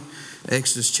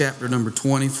Exodus chapter number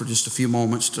 20 for just a few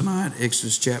moments tonight.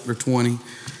 Exodus chapter 20.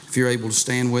 If you're able to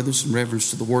stand with us in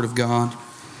reverence to the Word of God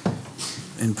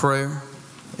in prayer.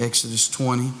 Exodus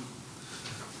 20.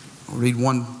 I'll read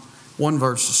one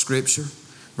verse of Scripture.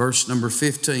 Verse number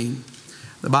 15.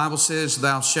 The Bible says,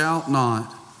 "Thou shalt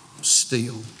not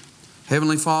steal."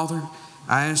 Heavenly Father,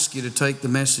 I ask you to take the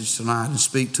message tonight and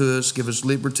speak to us. Give us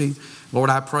liberty. Lord,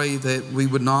 I pray that we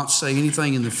would not say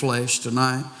anything in the flesh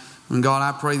tonight. And God,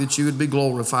 I pray that you would be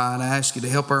glorified. I ask you to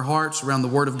help our hearts around the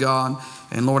Word of God.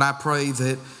 And Lord, I pray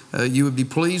that you would be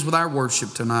pleased with our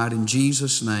worship tonight. In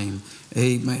Jesus' name,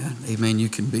 amen. Amen. You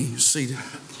can be seated.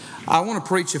 I want to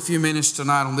preach a few minutes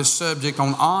tonight on this subject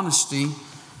on honesty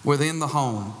within the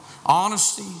home.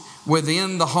 Honesty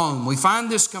within the home. We find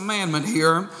this commandment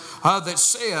here that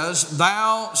says,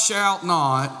 "Thou shalt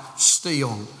not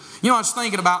steal." You know, I was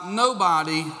thinking about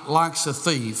nobody likes a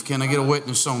thief. Can I get a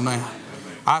witness on that?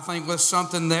 I think that's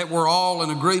something that we're all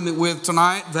in agreement with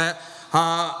tonight, that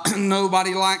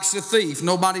nobody likes a thief.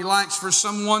 Nobody likes for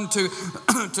someone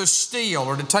to steal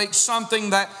or to take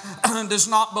something that does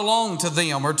not belong to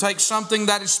them, or take something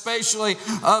that especially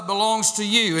belongs to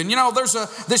you. And you know,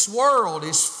 this world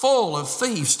is full of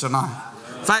thieves tonight.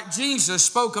 In fact, Jesus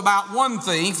spoke about one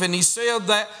thief, and he said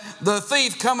that the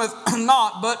thief cometh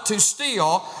not but to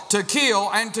steal, to kill,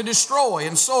 and to destroy.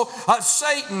 And so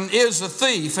Satan is a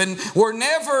thief, and we're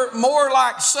never more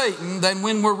like Satan than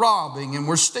when we're robbing and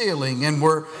we're stealing and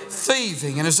we're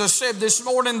thieving. And as I said this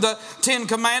morning, the 10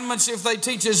 Commandments, if they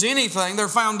teach us anything, they're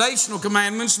foundational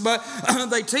commandments, but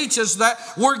they teach us that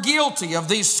we're guilty of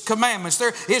these commandments.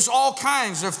 There is all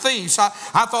kinds of thieves.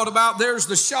 I thought about, there's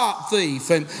the shop thief,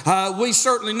 and we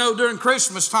certainly know during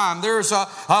Christmas time there's a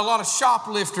lot of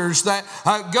shoplifters that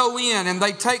go in and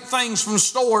they take things from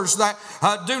stores that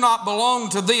do not belong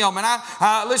to them.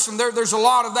 And listen, there's a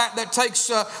lot of that takes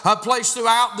place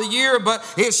throughout the year, but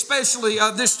especially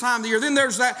this time of the year. Then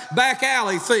there's that back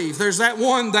alley thief. There's that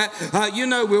one that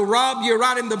will rob you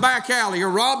right in the back alley, or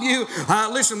rob you.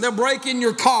 Listen, they'll break in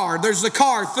your car. There's the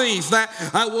car thief that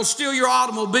will steal your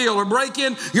automobile or break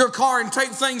in your car and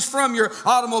take things from your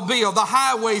automobile. The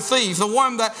highway thief, the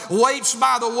one that waits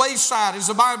by the wayside, as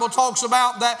the Bible talks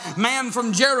about that man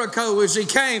from Jericho as he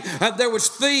came. There was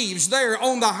thieves there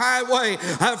on the highway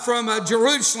from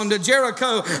Jerusalem to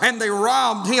Jericho, and they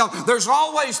robbed him. There's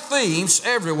always thieves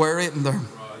everywhere, isn't there?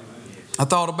 I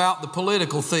thought about the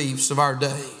political thieves of our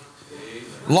day.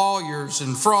 Lawyers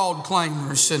and fraud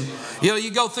claimers. And you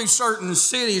go through certain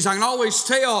cities. I can always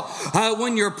tell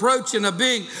when you're approaching a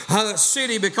big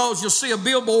city, because you'll see a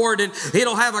billboard and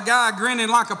it'll have a guy grinning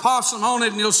like a possum on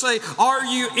it, and it'll say, "Are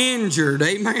you injured?"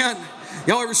 Amen.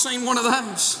 Y'all ever seen one of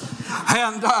those?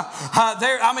 And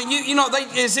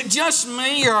is it just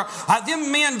me, or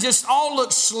them men just all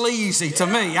look sleazy to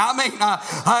me? I mean,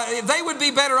 they would be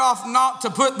better off not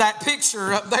to put that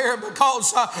picture up there,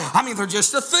 because they're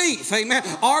just a thief. Amen.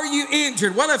 Are you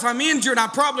injured? Well, if I'm injured, I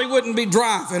probably wouldn't be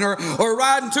driving or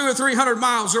riding 200 or 300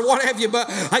 miles or what have you.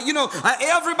 But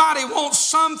everybody wants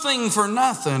something for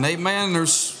nothing. Amen.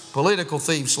 There's political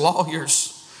thieves,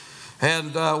 lawyers,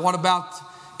 and what about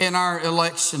in our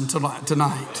election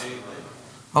tonight?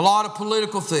 A lot of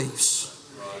political thieves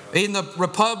in the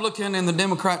Republican and the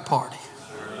Democrat Party.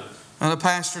 And a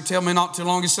pastor told me not too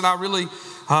long, he said, "I really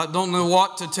don't know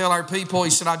what to tell our people."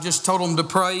 He said, "I just told them to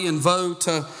pray and vote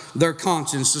their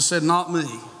conscience." I said, "Not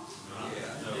me."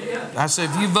 I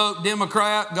said, "If you vote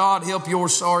Democrat, God help your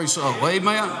sorry soul."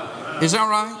 Amen. Is that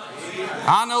right?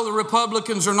 I know the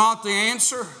Republicans are not the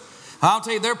answer. I'll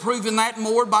tell you, they're proving that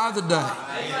more by the day.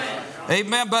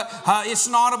 Amen. But it's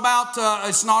not about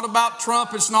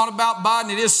Trump. It's not about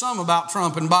Biden. It is some about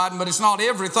Trump and Biden, but it's not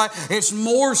everything. It's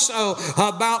more so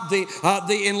about the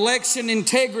election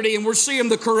integrity, and we're seeing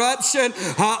the corruption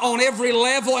on every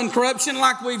level, and corruption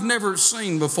like we've never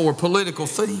seen before. Political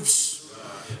thieves.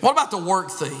 What about the work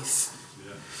thief?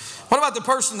 What about the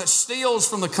person that steals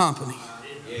from the company?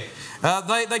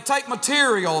 They take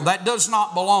material that does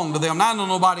not belong to them. Now, I know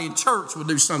nobody in church would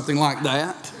do something like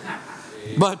that.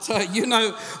 But, they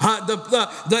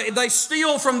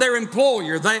steal from their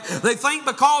employer. They think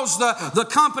because the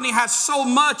company has so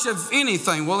much of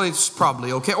anything, well, it's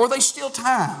probably okay. Or they steal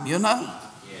time,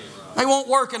 They won't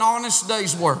work an honest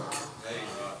day's work.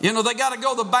 They got to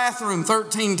go to the bathroom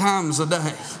 13 times a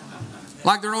day.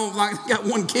 Like they got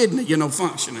one kidney,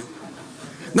 functioning.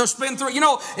 They'll spend through,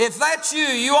 if that's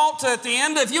you ought to, at the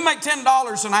end, if you make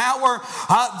 $10 an hour,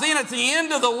 then at the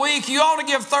end of the week, you ought to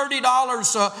give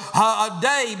 $30 a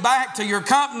day back to your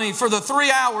company for the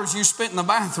 3 hours you spent in the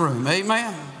bathroom.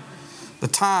 Amen. The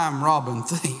time robbing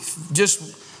thief just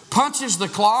punches the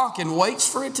clock and waits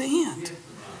for it to end.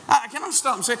 Can I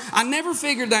stop and say, I never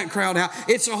figured that crowd out.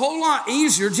 It's a whole lot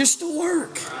easier just to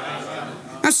work.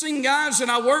 I've seen guys that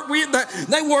I work with that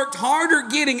they worked harder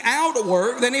getting out of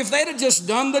work than if they'd have just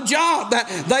done the job, that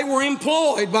they were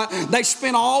employed, but they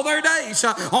spent all their days,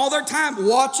 all their time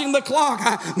watching the clock.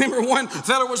 I remember one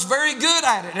fellow was very good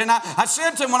at it, and I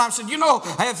said to him when I said,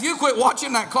 hey, if you quit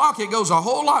watching that clock, it goes a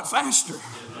whole lot faster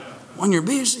when you're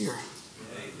busier.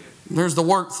 There's the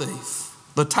work thief,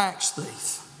 the tax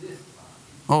thief.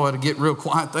 Oh, it'll get real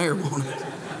quiet there, won't it?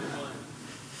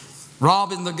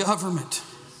 Robbing the government.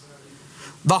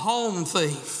 The home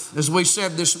thief, as we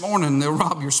said this morning, they'll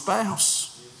rob your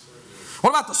spouse. What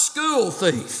about the school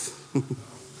thief? I'm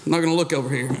not going to look over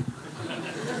here.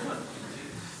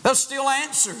 They'll steal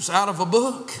answers out of a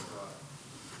book.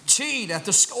 Cheat at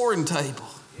the scoring table.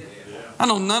 I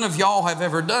know none of y'all have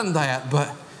ever done that,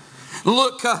 but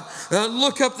look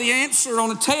up the answer on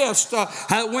a test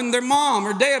when their mom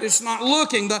or dad is not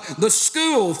looking. The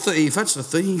school thief, that's a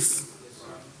thief.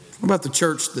 What about the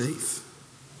church thief?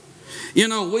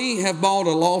 We have bought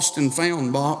a lost and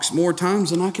found box more times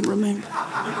than I can remember.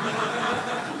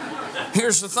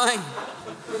 Here's the thing.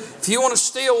 If you want to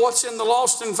steal what's in the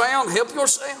lost and found, help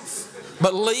yourself.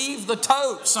 But leave the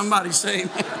tote, somebody say.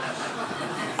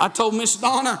 I told Miss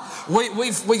Donna,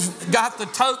 we've got the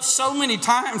tote so many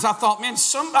times. I thought, man,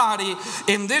 somebody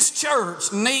in this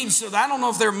church needs, I don't know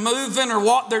if they're moving or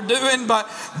what they're doing, but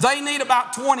they need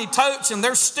about 20 totes and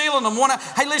they're stealing them.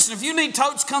 Hey, listen, if you need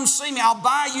totes, come see me. I'll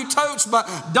buy you totes, but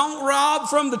don't rob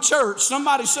from the church.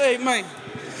 Somebody say amen.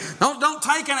 Don't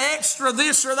take an extra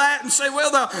this or that and say, well,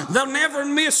 they'll never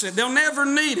miss it. They'll never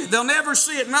need it. They'll never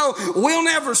see it. No, we'll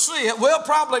never see it. We'll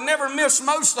probably never miss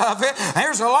most of it.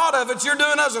 There's a lot of it you're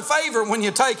doing us a favor when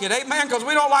you take it. Amen, because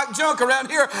we don't like junk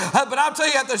around here. But I'll tell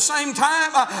you at the same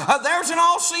time, there's an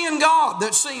all-seeing God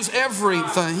that sees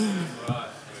everything.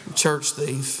 Church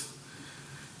thief.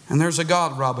 And there's a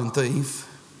God-robbing thief.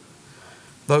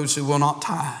 Those who will not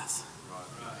tithe.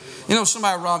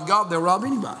 Somebody rob God, they'll rob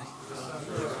anybody.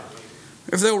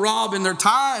 If they'll rob in their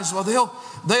tithes, well,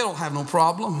 they'll have no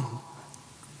problem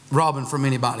robbing from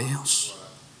anybody else.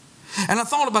 And I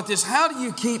thought about this. How do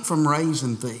you keep from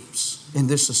raising thieves in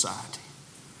this society?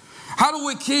 How do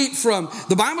we keep from,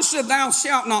 the Bible said, thou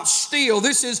shalt not steal.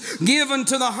 This is given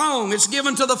to the home. It's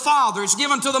given to the father. It's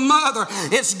given to the mother.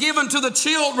 It's given to the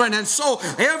children. And so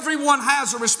everyone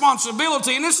has a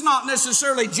responsibility. And it's not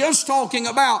necessarily just talking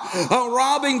about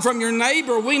robbing from your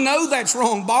neighbor. We know that's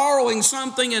wrong. Borrowing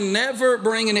something and never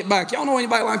bringing it back. Y'all know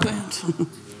anybody like that?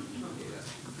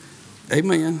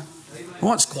 Amen.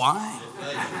 What's quiet?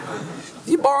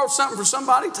 You borrowed something from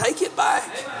somebody, take it back.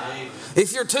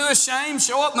 If you're too ashamed,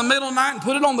 show up in the middle of the night and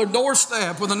put it on their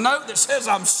doorstep with a note that says,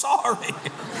 I'm sorry.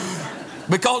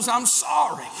 Because I'm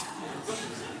sorry.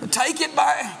 But take it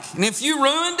back. And if you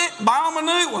ruined it, buy them a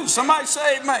new one. Somebody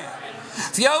say amen.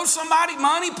 If you owe somebody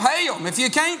money, pay them. If you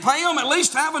can't pay them, at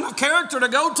least have enough character to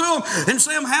go to them and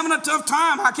say, I'm having a tough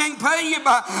time. I can't pay you,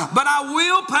 but I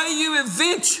will pay you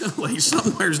eventually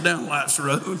somewhere's down life's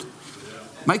road.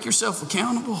 Make yourself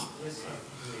accountable.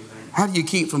 How do you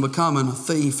keep from becoming a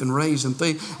thief and raising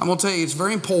thieves? I'm going to tell you, it's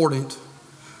very important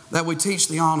that we teach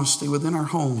the honesty within our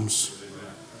homes.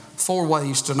 4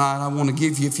 ways tonight I want to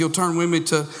give you. If you'll turn with me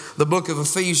to the book of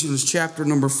Ephesians, chapter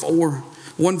number 4.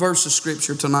 One verse of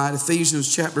scripture tonight,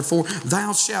 Ephesians chapter 4.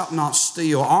 Thou shalt not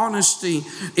steal. Honesty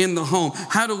in the home.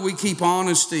 How do we keep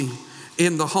honesty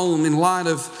in the home in light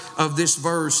of this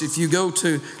verse? If you go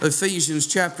to Ephesians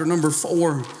chapter number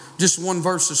 4, just one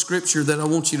verse of scripture that I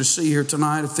want you to see here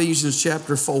tonight, Ephesians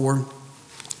chapter 4.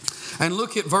 And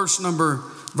look at verse number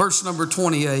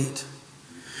 28.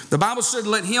 The Bible said,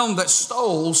 let him that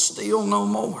stole steal no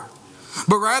more,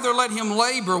 but rather let him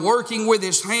labor, working with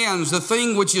his hands the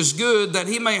thing which is good, that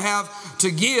he may have to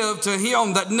give to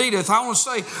him that needeth. I want to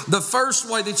say the first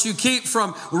way that you keep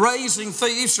from raising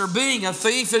thieves or being a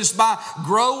thief is by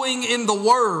growing in the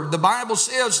Word. The Bible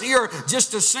says here,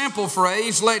 just a simple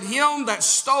phrase, let him that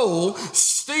stole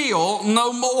steal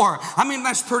no more. I mean,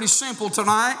 that's pretty simple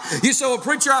tonight. You say, well,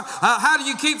 preacher, how do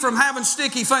you keep from having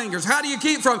sticky fingers? How do you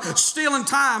keep from stealing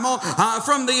time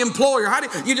from the employer?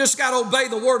 You just got to obey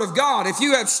the Word of God. If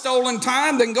you have stolen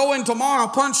time, then go in tomorrow,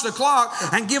 punch the clock,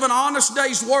 and give an honest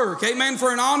day's work. Amen. amen,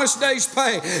 for an honest day's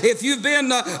pay. If you've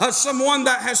been someone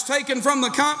that has taken from the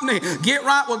company, get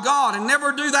right with God and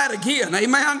never do that again.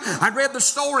 Amen. I read the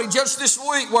story just this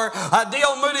week where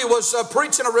D.L. Moody was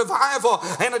preaching a revival,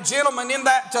 and a gentleman in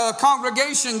that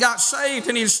congregation got saved,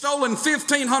 and he had stolen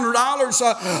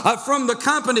 $1,500 from the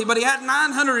company, but he had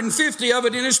 $950 of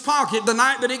it in his pocket the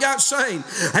night that he got saved.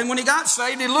 And when he got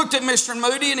saved, he looked at Mr.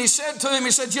 Moody and he said to him,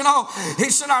 he said,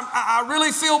 I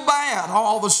really feel bad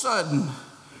all of a sudden.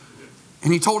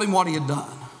 And he told him what he had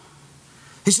done.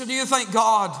 He said, do you think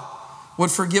God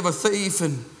would forgive a thief?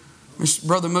 And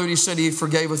Brother Moody said he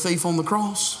forgave a thief on the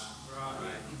cross.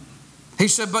 He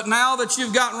said, but now that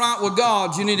you've gotten right with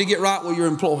God, you need to get right with your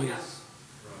employer.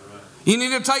 You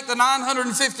need to take the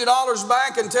 $950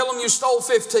 back and tell them you stole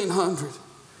 $1,500.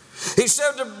 He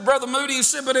said to Brother Moody, he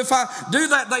said, but if I do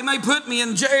that, they may put me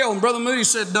in jail. And Brother Moody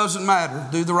said, doesn't matter.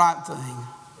 Do the right thing.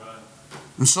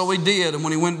 And so he did. And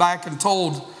when he went back and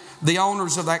told the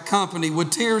owners of that company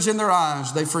with tears in their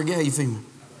eyes, they forgave him.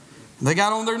 And they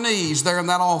got on their knees there in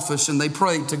that office and they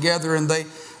prayed together, and they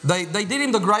did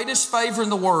him the greatest favor in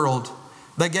the world.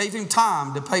 They gave him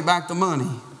time to pay back the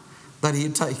money that he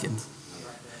had taken.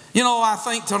 You know, I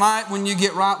think tonight when you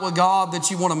get right with God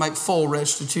that you want to make full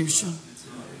restitution.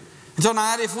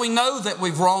 Tonight, if we know that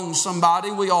we've wronged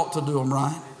somebody, we ought to do them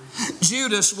right.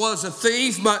 Judas was a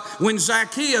thief, but when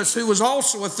Zacchaeus, who was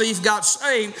also a thief, got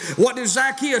saved, what did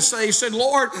Zacchaeus say? He said,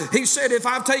 Lord, he said, if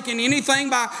I've taken anything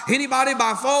by anybody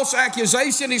by false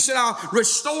accusation, he said, I'll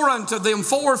restore unto them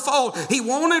fourfold. He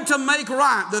wanted to make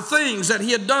right the things that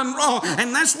he had done wrong.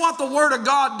 And that's what the Word of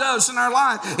God does in our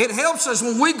life. It helps us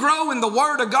when we grow in the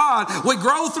Word of God. We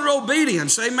grow through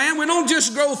obedience. Amen. We don't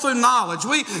just grow through knowledge.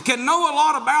 We can know a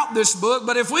lot about this book,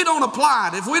 but if we don't apply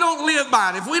it, if we don't live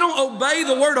by it, if we don't obey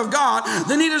the Word of God,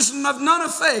 then it is of none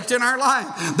effect in our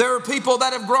life. There are people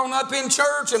that have grown up in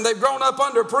church and they've grown up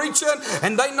under preaching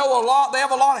and they know a lot. They have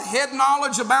a lot of head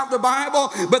knowledge about the Bible,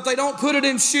 but they don't put it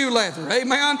in shoe leather.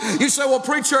 Amen. You say, well,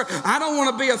 preacher, I don't want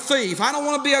to be a thief. I don't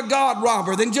want to be a God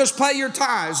robber. Then just pay your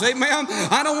tithes. Amen.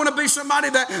 I don't want to be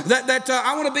somebody that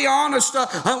I want to be honest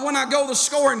when I go to the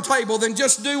scoring table. Then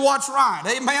just do what's right.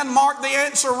 Amen. Mark the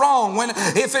answer wrong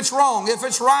if it's wrong. If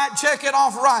it's right, check it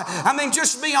off right. I mean,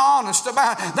 just be honest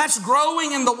about it. That's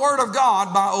growing in the Word of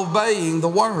God by obeying the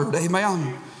Word.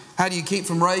 Amen. How do you keep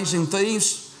from raising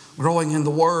thieves? Growing in the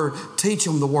Word. Teach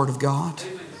them the Word of God.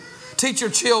 Teach your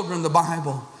children the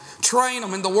Bible. Train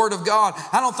them in the Word of God.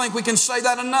 I don't think we can say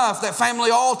that enough. That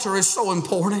family altar is so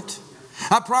important.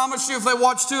 I promise you, if they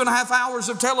watch 2.5 hours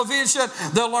of television,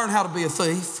 they'll learn how to be a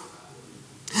thief.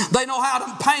 They know how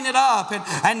to paint it up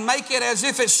and make it as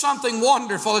if it's something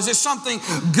wonderful, as if something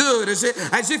good, as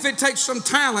if it takes some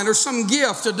talent or some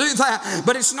gift to do that.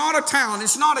 But it's not a talent,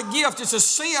 it's not a gift, it's a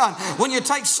sin. When you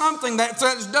take something that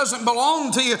doesn't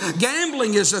belong to you,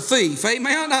 gambling is a thief.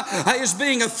 Amen. Is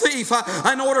being a thief.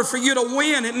 In order for you to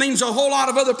win, it means a whole lot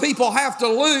of other people have to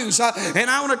lose. And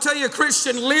I want to tell you,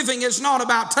 Christian living is not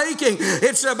about taking,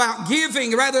 it's about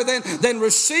giving rather than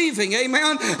receiving.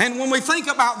 Amen. And when we think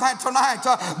about that tonight,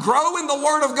 grow in the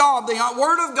Word of God. The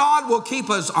Word of God will keep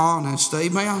us honest.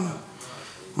 Amen.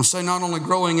 I'll say not only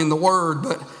growing in the Word,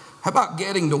 but how about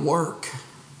getting to work?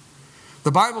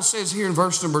 The Bible says here in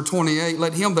verse number 28,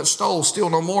 let him that stole steal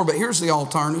no more. But here's the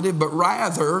alternative. But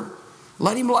rather,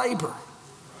 let him labor,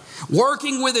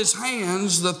 working with his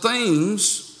hands the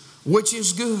things which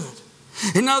is good.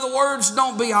 In other words,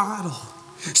 don't be idle.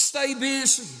 Stay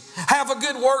busy. Have a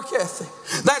good work ethic.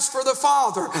 That's for the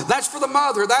father. That's for the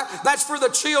mother. That's for the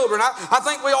children. I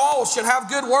think we all should have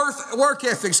good work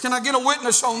ethics. Can I get a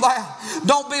witness on that?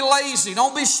 Don't be lazy.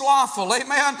 Don't be slothful.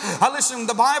 Amen. Listen,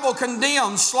 the Bible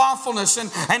condemns slothfulness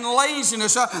and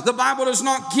laziness. The Bible does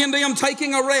not condemn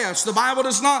taking a rest. The Bible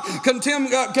does not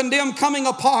condemn coming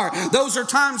apart. Those are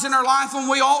times in our life when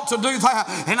we ought to do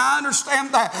that. And I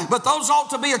understand that. But those ought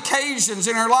to be occasions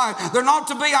in our life. They're not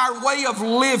to be our way of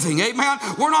living. Amen.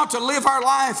 We're not to live our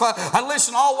life,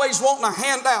 listen, always wanting a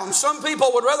handout. And some people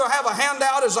would rather have a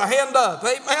handout as a hand up.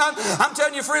 Amen. I'm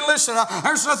telling you, friend, listen,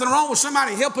 there's nothing wrong with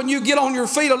somebody helping you get on your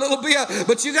feet a little bit,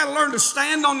 but you got to learn to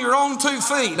stand on your own 2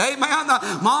 feet. Amen.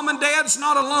 Mom and dad's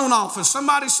not a loan office.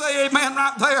 Somebody say amen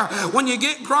right there. When you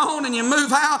get grown and you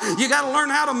move out, you got to learn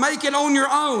how to make it on your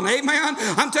own. Amen.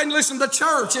 I'm telling you, listen, the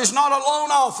church is not a loan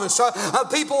office.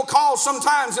 People call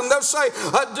sometimes and they'll say,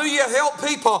 do you help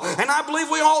people? And I believe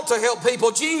we ought to help people.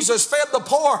 Jesus fed the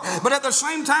poor, but at the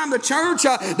same time, the church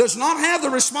does not have the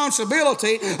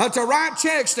responsibility to write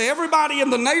checks to everybody in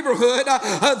the neighborhood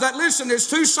that, listen, is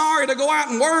too sorry to go out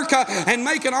and work and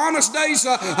make an honest day's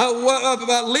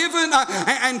living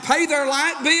and pay their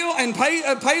light bill and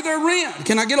pay their rent.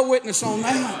 Can I get a witness on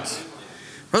that?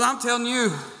 But I'm telling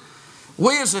you,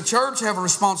 we as a church have a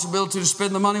responsibility to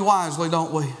spend the money wisely,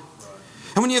 don't we?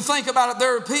 And when you think about it,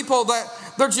 there are people that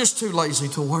they're just too lazy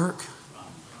to work.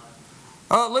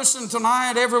 Listen,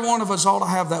 tonight, every one of us ought to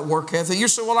have that work ethic. You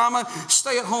say, well, I'm a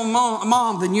stay-at-home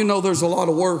mom. Then you know there's a lot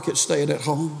of work at staying at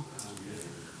home.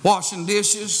 Washing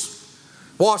dishes,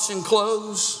 washing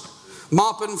clothes,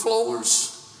 mopping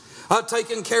floors,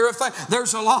 taking care of things.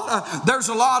 There's a lot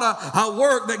of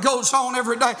work that goes on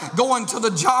every day, going to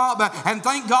the job. And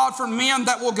thank God for men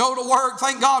that will go to work.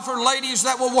 Thank God for ladies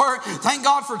that will work. Thank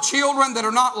God for children that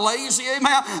are not lazy.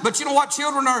 Amen. But you know what?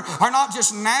 Children are not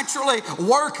just naturally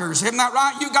workers. Isn't that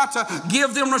right? You've got to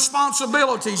give them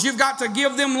responsibilities. You've got to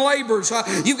give them labors.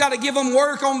 You've got to give them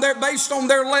work based on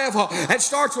their level. It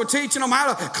starts with teaching them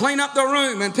how to clean up their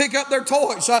room and pick up their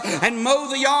toys and mow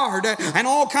the yard and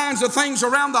all kinds of things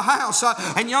around the house.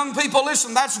 And young people,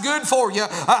 listen, that's good for you.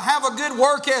 Have a good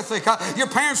work ethic. Your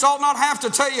parents ought not have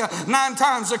to tell you 9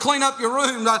 times to clean up your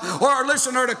room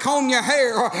or to comb your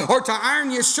hair or to iron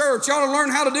your shirt. You ought to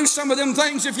learn how to do some of them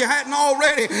things if you hadn't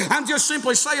already. I'm just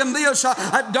simply saying this.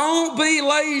 Don't be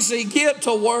lazy. Get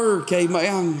to work. Amen.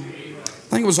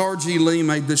 I think it was R.G. Lee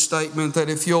made this statement that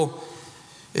if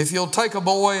you'll take a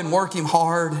boy and work him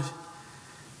hard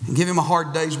and give him a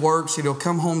hard day's work, so he'll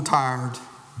come home tired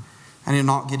and he'll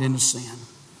not get into sin.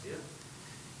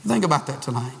 Think about that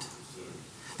tonight.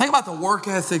 Think about the work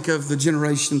ethic of the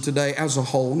generation today as a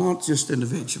whole, not just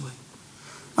individually.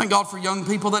 Thank God for young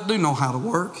people that do know how to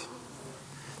work.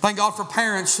 Thank God for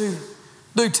parents who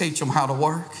do teach them how to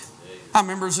work. I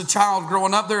remember as a child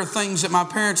growing up, there are things that my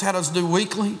parents had us do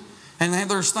weekly, and then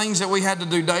there's things that we had to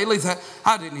do daily that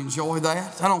I didn't enjoy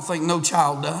that. I don't think no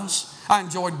child does. I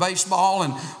enjoyed baseball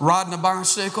and riding a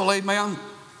bicycle, amen,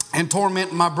 and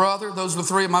tormenting my brother. Those were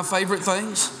 3 of my favorite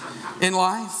things in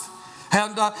life.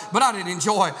 But I didn't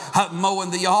enjoy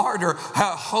mowing the yard or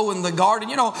hoeing the garden.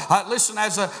 You know, listen,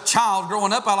 as a child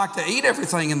growing up, I liked to eat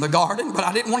everything in the garden, but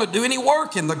I didn't want to do any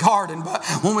work in the garden. But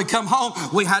when we come home,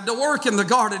 we had to work in the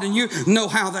garden, and you know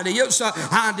how that is.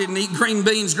 I didn't eat green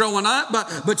beans growing up,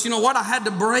 but you know what? I had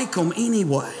to break them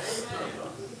anyway.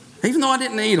 Even though I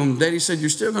didn't eat them, Daddy said, you're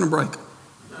still going to break them.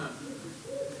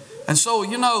 And so,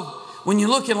 you know, when you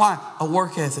look at like a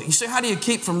work ethic, you say, how do you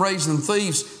keep from raising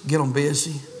thieves? Get them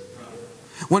busy.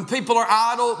 When people are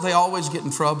idle, they always get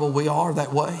in trouble. We are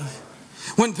that way.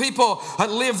 When people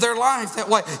live their life that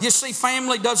way. You see,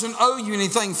 family doesn't owe you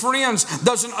anything. Friends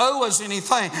doesn't owe us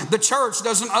anything. The church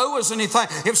doesn't owe us anything.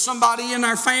 If somebody in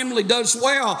our family does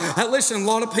well, listen, a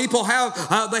lot of people have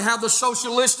the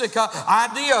socialistic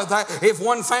idea that if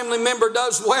one family member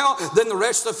does well, then the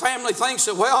rest of the family thinks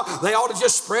that, well, they ought to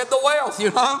just spread the wealth, you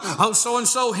know. Oh,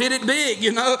 so-and-so hit it big,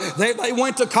 you know. They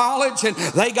went to college and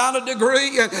they got a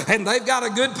degree and they've got a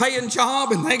good paying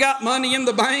job and they got money in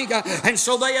the bank and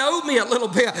so they owe me a little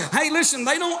bit. Hey, listen,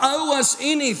 they don't owe us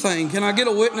anything. Can I get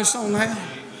a witness on that?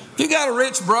 If you got a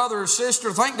rich brother or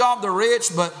sister, thank God they're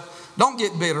rich, but don't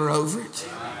get bitter over it.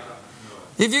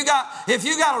 If you got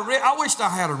a rich, I wished I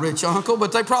had a rich uncle,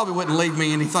 but they probably wouldn't leave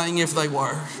me anything if they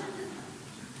were.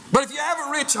 But if you have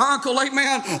a rich uncle,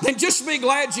 amen, then just be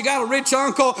glad you got a rich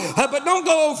uncle. But don't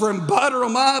go over and butter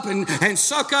them up and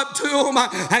suck up to them,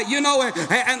 you know,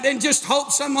 and then just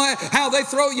hope somehow how they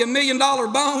throw you $1 million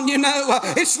bone, you know.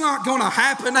 It's not going to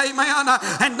happen, amen.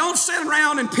 And don't sit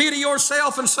around and pity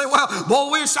yourself and say, well,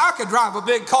 boy, wish I could drive a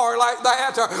big car like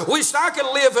that, or wish I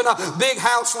could live in a big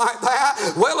house like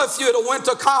that. Well, if you'd have went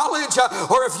to college,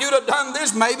 or if you'd have done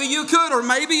this, maybe you could, or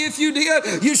maybe if you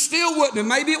did, you still wouldn't have.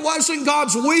 Maybe it wasn't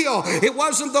God's will. It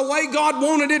wasn't the way God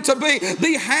wanted it to be.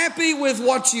 Be happy with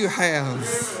what you have.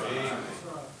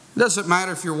 It doesn't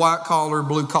matter if you're white collar or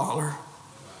blue collar.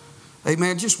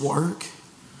 Amen. Just work.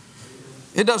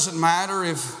 It doesn't matter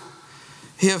if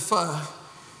you're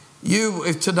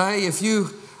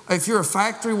a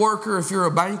factory worker, if you're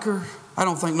a banker. I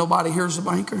don't think nobody here's a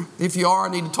banker. If you are, I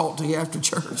need to talk to you after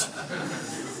church.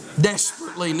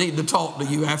 Desperately need to talk to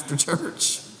you after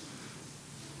church.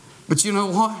 But you know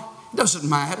what? It doesn't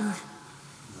matter.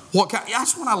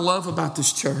 That's what I love about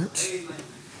this church. It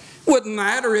wouldn't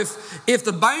matter if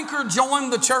the banker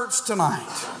joined the church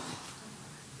tonight.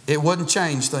 It wouldn't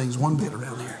change things one bit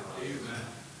around here.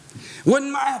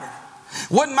 Wouldn't matter.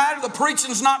 Wouldn't matter. The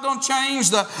preaching's not going to change.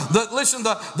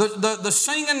 The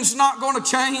singing's not going to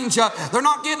change. They're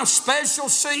not getting a special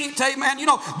seat. Amen. You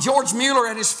know, George Mueller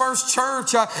at his first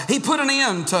church, he put an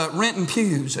end to renting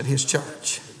pews at his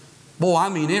church. Boy, I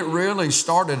mean, it really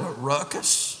started a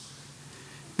ruckus.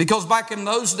 Because back in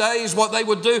those days, what they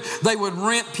would do, they would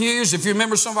rent pews. If you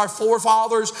remember some of our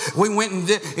forefathers, we went and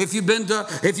did, if you've been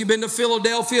to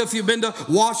Philadelphia, if you've been to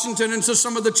Washington and to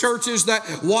some of the churches that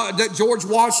George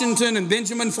Washington and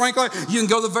Benjamin Franklin, you can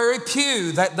go to the very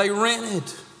pew that they rented.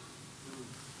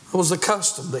 That was the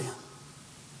custom then.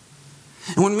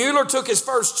 And when Mueller took his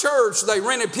first church, they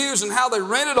rented pews, and how they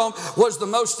rented them was the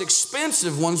most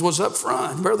expensive ones was up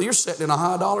front. Brother, you're sitting in a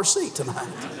high dollar seat tonight.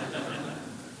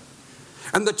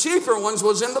 And the cheaper ones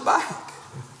was in the back.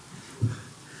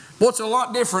 Well, it's a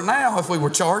lot different now if we were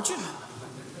charging.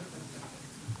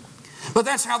 But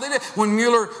that's how they did. When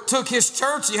Mueller took his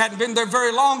church, he hadn't been there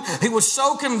very long. He was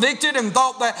so convicted and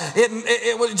thought that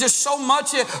it was just so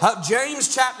much.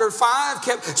 James chapter 5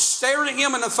 kept staring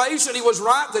him in the face and he was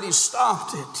right that he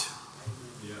stopped it.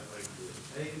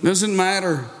 Doesn't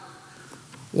matter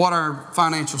what our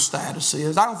financial status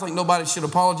is. I don't think nobody should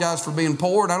apologize for being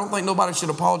poor, and I don't think nobody should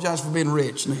apologize for being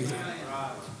rich neither.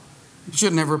 You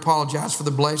should never apologize for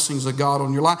the blessings of God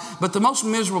on your life. But the most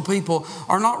miserable people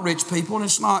are not rich people, and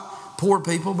it's not poor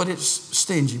people, but it's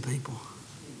stingy people.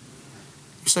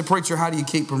 You say, preacher, how do you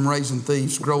keep from raising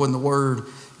thieves, grow in the Word,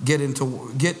 get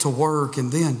to work, and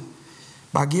then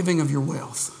by giving of your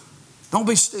wealth. Don't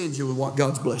be stingy with what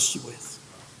God's blessed you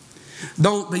with.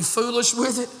 Don't be foolish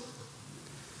with it.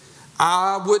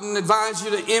 I wouldn't advise you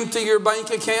to empty your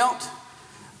bank account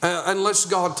unless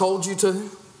God told you to.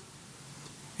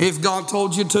 If God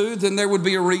told you to, then there would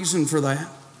be a reason for that.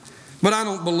 But I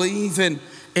don't believe in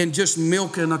just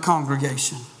milking a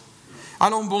congregation.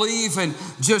 I don't believe in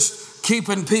just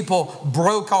keeping people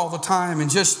broke all the time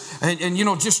and just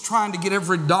trying to get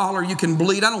every dollar you can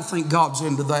bleed. I don't think God's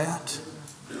into that.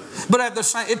 But at the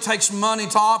same, it takes money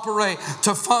to operate,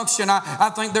 to function.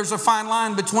 I think there's a fine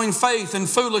line between faith and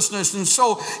foolishness. And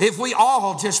so if we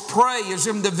all just pray as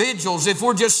individuals, if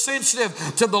we're just sensitive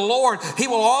to the Lord, He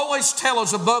will always tell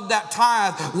us above that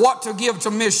tithe what to give to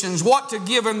missions, what to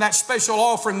give in that special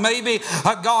offering. Maybe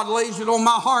God lays it on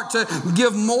my heart to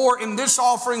give more in this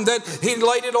offering than He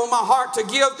laid it on my heart to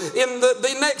give in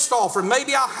the next offering.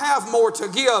 Maybe I have more to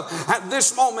give at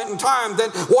this moment in time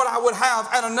than what I would have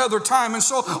at another time. And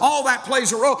so all that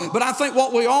plays a role. But I think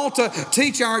what we ought to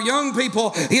teach our young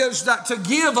people is that to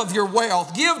give of your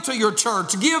wealth, give to your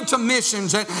church, give to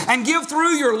missions, and give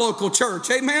through your local church.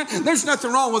 Amen. There's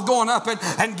nothing wrong with going up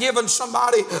and giving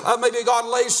somebody, maybe God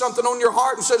lays something on your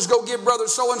heart and says, go give brother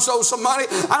so-and-so some money.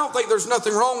 I don't think there's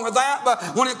nothing wrong with that.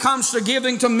 But when it comes to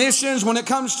giving to missions, when it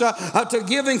comes to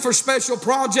giving for special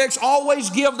projects, always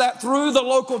give that through the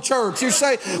local church. You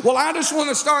say, well, I just want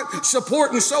to start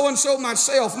supporting so-and-so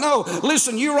myself. No,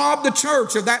 listen, you rob the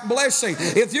church of that blessing.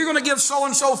 If you're going to give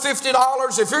so-and-so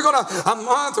 $50, if you're going to a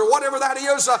month or whatever that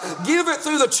is, give it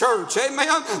through the church. Amen.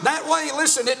 That way,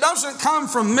 listen, it doesn't come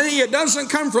from me. It doesn't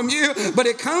come from you, but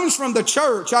it comes from the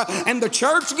church. And the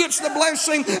church gets the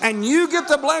blessing and you get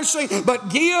the blessing, but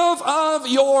give of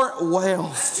your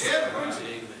wealth.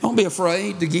 Don't be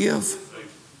afraid to give.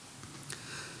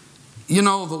 You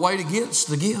know, the way to get is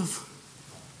to give.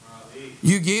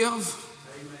 You give,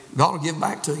 God will give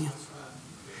back to you.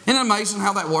 Isn't it amazing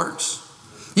how that works?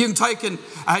 You can take and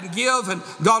give, and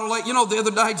God will let you know. The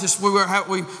other day,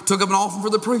 we took up an offering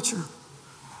for the preacher,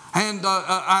 and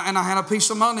I had a piece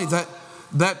of money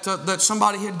that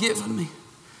somebody had given me,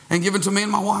 and given to me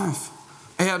and my wife,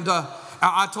 and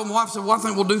I told my wife, I said, well, I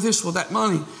think we'll do this with that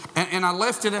money, and I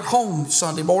left it at home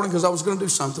Sunday morning because I was going to do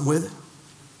something with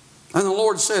it, and the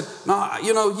Lord said, no,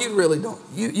 you really don't,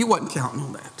 you wasn't counting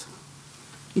on that.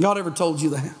 God ever told you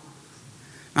that?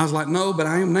 I was like, no, but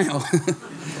I am now.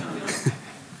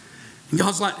 And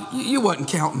God's like, you wasn't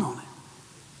counting on it.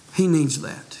 He needs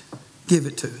that. Give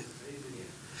it to him.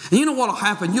 And you know what will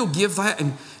happen? You'll give that,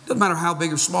 and it doesn't matter how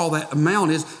big or small that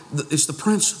amount is, it's the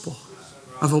principle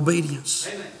of obedience.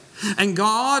 And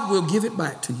God will give it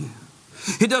back to you.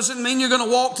 It doesn't mean you're going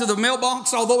to walk to the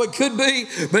mailbox, although it could be,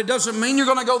 but it doesn't mean you're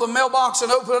going to go to the mailbox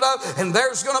and open it up and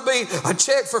there's going to be a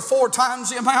check for 4 times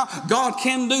the amount. God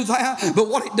can do that, but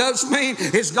what it does mean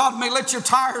is God may let your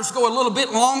tires go a little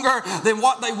bit longer than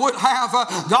what they would have.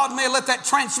 God may let that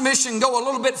transmission go a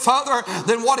little bit further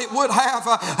than what it would have.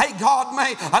 Hey, God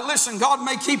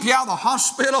may keep you out of the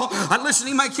hospital.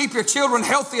 He may keep your children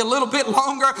healthy a little bit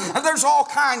longer. And there's all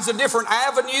kinds of different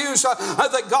avenues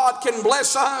that God can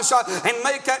bless us. and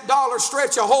make that dollar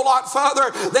stretch a whole lot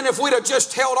further than if we'd have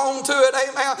just held on to it,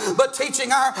 amen. But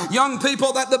teaching our young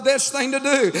people that the best thing to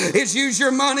do is use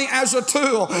your money as a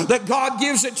tool, that God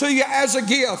gives it to you as a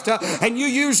gift, and you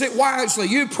use it wisely.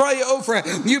 You pray over it.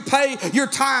 You pay your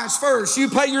tithes first. You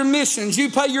pay your missions. You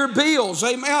pay your bills,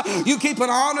 amen. You keep an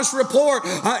honest report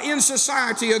in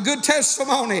society, a good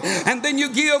testimony, and then you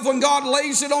give when God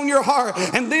lays it on your heart.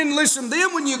 And then listen,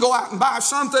 then when you go out and buy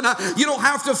something, you don't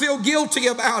have to feel guilty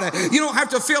about it. You don't have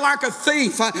to feel like a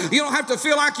thief. You don't have to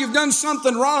feel like you've done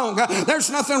something wrong. There's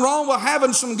nothing wrong with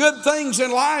having some good things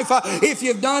in life if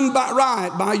you've done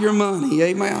right by your money,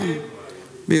 amen.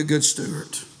 Be a good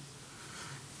steward.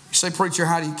 You say, preacher,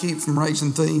 how do you keep from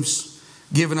raising thieves,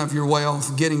 giving of your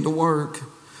wealth, getting to work,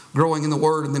 growing in the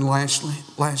Word, and then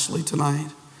lastly tonight,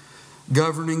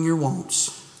 governing your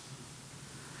wants.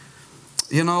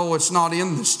 You know, it's not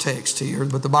in this text here,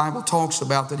 but the Bible talks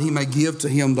about that he may give to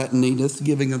him that needeth,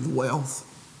 giving of the wealth.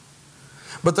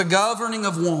 But the governing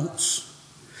of wants,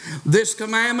 this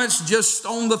commandment's just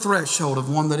on the threshold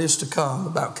of one that is to come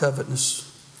about covetousness.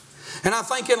 And I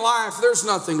think in life there's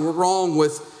nothing wrong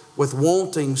with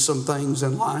wanting some things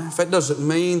in life. It doesn't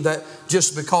mean that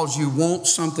just because you want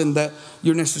something that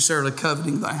you're necessarily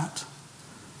coveting that.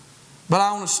 But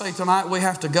I want to say tonight we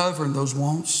have to govern those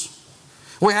wants.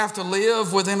 We have to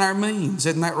live within our means.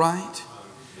 Isn't that right?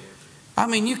 I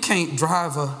mean, you can't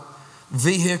drive a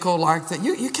vehicle like that.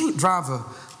 You can't drive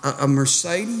a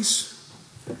Mercedes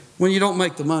when you don't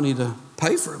make the money to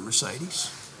pay for a Mercedes.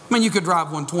 I mean, you could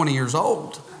drive one 20 years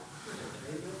old.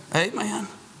 Amen.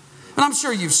 And I'm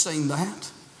sure you've seen that.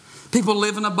 People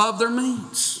living above their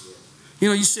means. You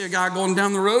know, you see a guy going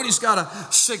down the road, he's got a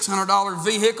 $600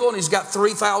 vehicle and he's got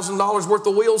 $3,000 worth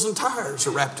of wheels and tires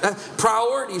wrapped.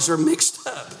 Priorities are mixed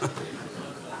up.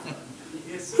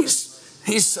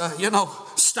 He's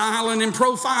styling and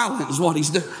profiling is what he's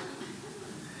doing.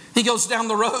 He goes down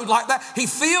the road like that. He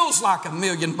feels like $1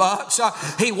 million.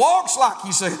 He walks like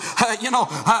he's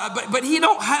but he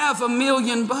don't have $1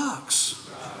 million.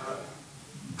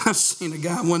 I seen a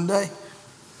guy one day.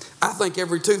 I think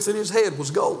every tooth in his head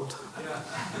was gold.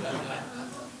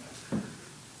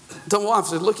 Told my wife, I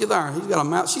said, look at there. He's got a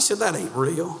mouth. She said, that ain't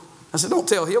real. I said, don't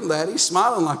tell him that. He's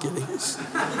smiling like it is.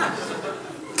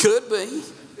 Could be.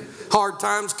 Hard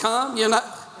times come, you know.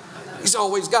 He's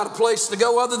always got a place to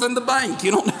go other than the bank.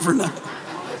 You don't never know.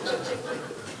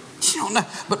 You don't know.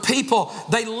 But people,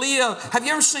 they live. Have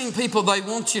you ever seen people, they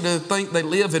want you to think they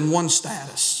live in one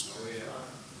status?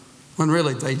 When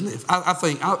really they live. I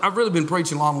think, I've really been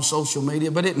preaching a lot on social media,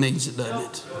 but it needs it, doesn't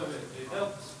it?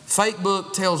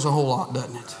 Facebook tells a whole lot,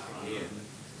 doesn't it?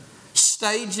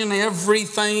 Staging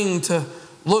everything to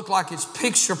look like it's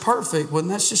picture perfect, when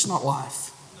that's just not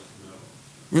life.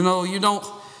 You know, you don't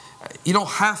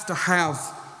have to have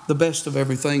the best of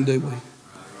everything, do we?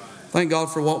 Thank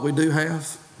God for what we do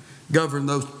have. Govern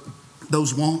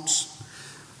those wants.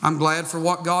 I'm glad for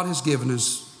what God has given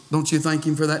us. Don't you thank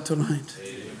Him for that tonight?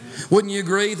 Wouldn't you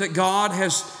agree that God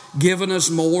has given us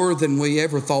more than we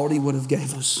ever thought He would have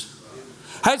gave us?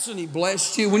 Hasn't He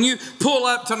blessed you? When you pull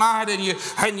up tonight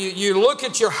and you look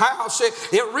at your house,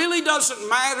 it really doesn't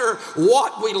matter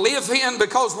what we live in,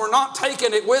 because we're not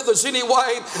taking it with us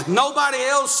anyway. Nobody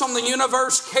else on the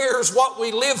universe cares what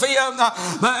we live in,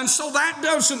 and so that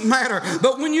doesn't matter.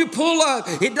 But when you pull up,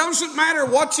 it doesn't matter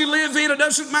what you live in. It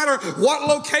doesn't matter what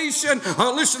location.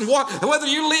 Whether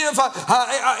you live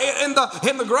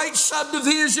in the great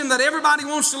subdivision that everybody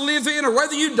wants to live in, or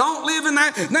whether you don't live in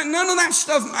that. None of that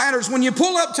stuff matters. When you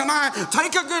pull up tonight,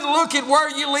 take a good look at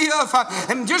where you live,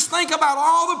 and just think about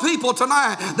all the people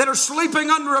tonight that are sleeping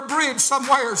under a bridge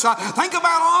somewhere. Think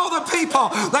about all the people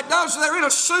they're in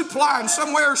a soup line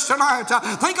somewhere tonight.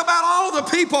 Think about all the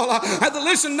people that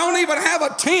don't even have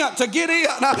a tent to get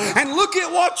in, and look at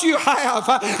what you have,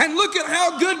 and look at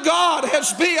how good God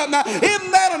has been.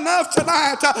 Isn't that enough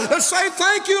tonight to say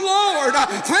thank you, Lord?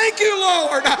 Thank you,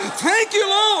 Lord. Thank you,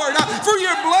 Lord, for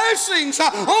your blessings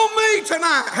on me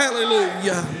tonight. Hallelujah.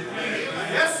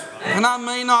 And I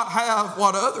may not have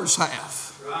what others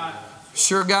have.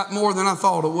 Sure got more than I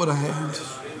thought I would have had.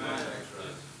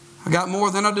 I got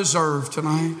more than I deserve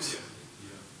tonight.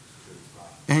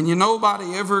 And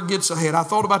nobody ever gets ahead. I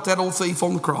thought about that old thief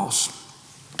on the cross.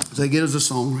 They get us a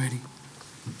song ready.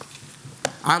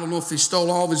 I don't know if he stole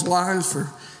all of his life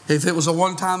or if it was a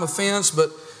one-time offense,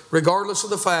 but regardless of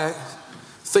the fact,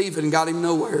 thieving got him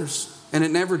nowheres. And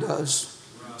it never does.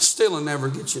 Stealing never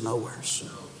gets you nowheres.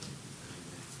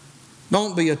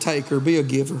 Don't be a taker, be a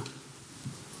giver.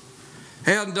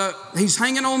 And he's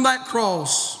hanging on that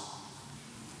cross.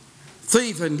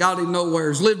 Thieving got him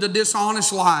nowheres. Lived a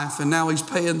dishonest life, and now he's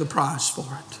paying the price for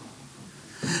it.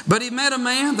 But he met a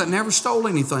man that never stole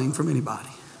anything from anybody.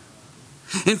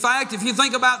 In fact, if you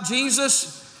think about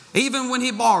Jesus, even when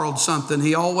he borrowed something,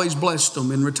 he always blessed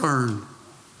them in return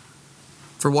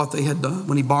for what they had done.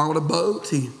 When he borrowed a boat,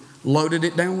 he loaded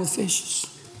it down with fishes.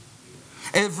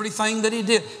 Everything that he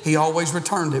did, he always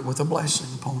returned it with a blessing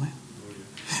upon it.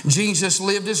 Jesus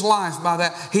lived his life by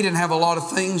that. He didn't have a lot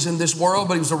of things in this world,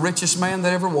 but he was the richest man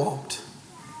that ever walked.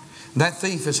 That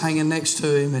thief is hanging next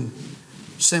to him in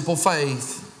simple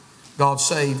faith. God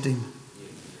saved him.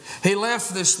 He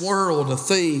left this world a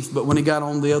thief, but when he got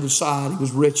on the other side, he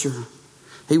was richer.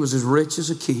 He was as rich as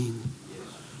a king.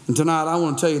 And tonight I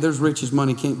want to tell you, there's riches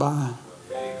money can't buy.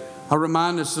 I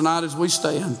remind us tonight as we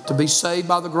stand to be saved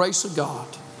by the grace of God.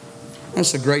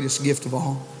 That's the greatest gift of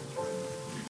all.